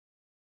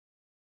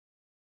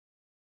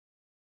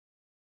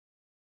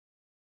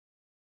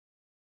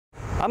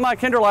I'm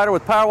Mike Hinderleiter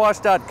with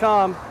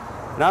Powerwash.com,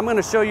 and I'm going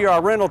to show you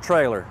our rental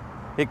trailer.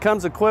 It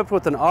comes equipped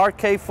with an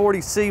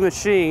RK40C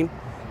machine,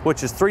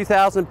 which is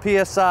 3,000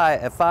 PSI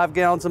at 5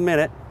 gallons a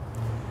minute.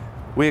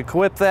 We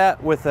equip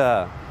that with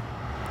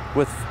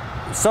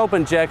soap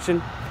injection,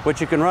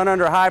 which you can run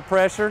under high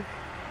pressure,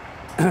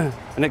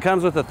 and it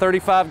comes with a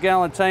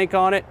 35-gallon tank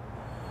on it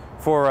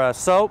for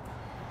soap,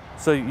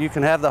 so you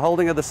can have the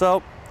holding of the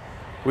soap.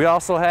 We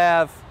also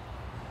have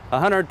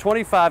a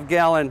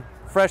 125-gallon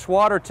fresh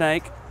water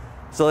tank,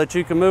 so that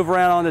you can move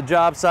around on the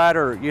job site,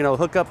 or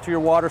hook up to your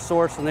water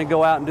source and then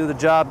go out and do the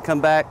job, come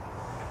back,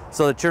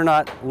 so that you're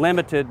not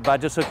limited by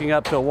just hooking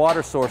up to a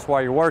water source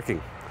while you're working.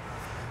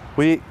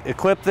 We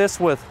equip this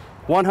with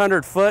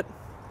 100 foot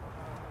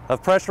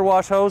of pressure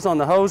wash hose on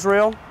the hose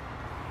reel.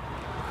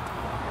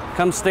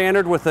 Comes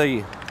standard with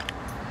a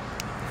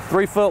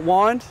 3-foot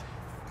wand.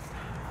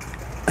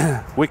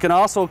 We can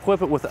also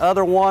equip it with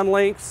other wand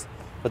lengths,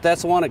 but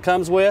that's the one it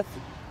comes with.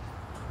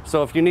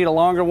 So if you need a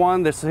longer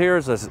one, this here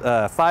is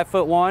a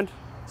 5-foot wand,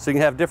 so you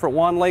can have different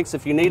wand lengths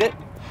if you need it.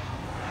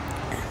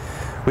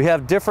 We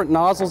have different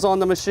nozzles on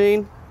the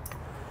machine,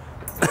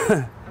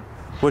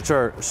 which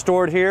are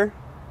stored here.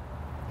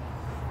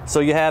 So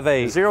you have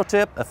a 0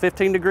 tip, a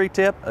 15-degree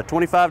tip, a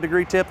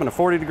 25-degree tip, and a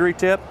 40-degree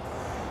tip.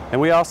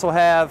 And we also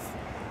have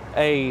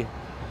a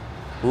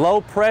low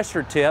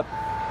pressure tip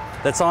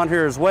that's on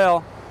here as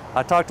well.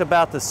 I talked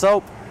about the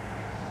soap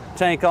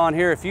tank on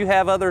here. If you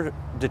have other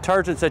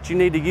detergents that you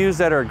need to use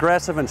that are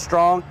aggressive and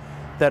strong,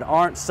 that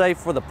aren't safe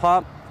for the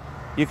pump,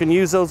 you can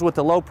use those with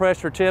the low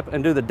pressure tip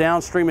and do the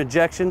downstream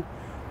injection.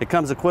 It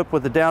comes equipped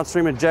with the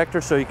downstream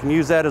injector, so you can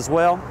use that as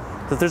well.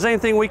 So if there's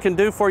anything we can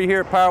do for you here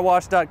at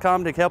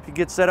Powerwash.com to help you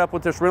get set up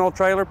with this rental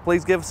trailer,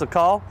 please give us a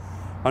call.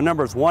 Our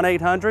number is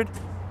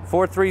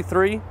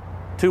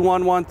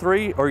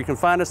 1-800-433-2113, or you can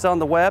find us on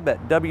the web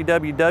at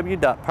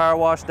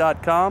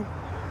www.powerwash.com.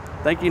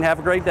 Thank you and have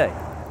a great day.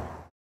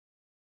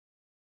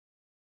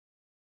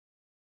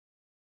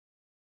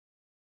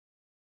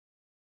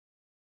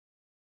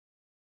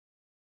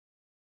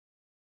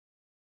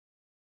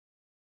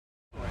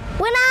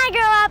 When I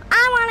grow up,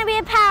 I want to be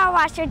a power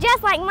washer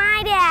just like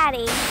my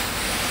daddy.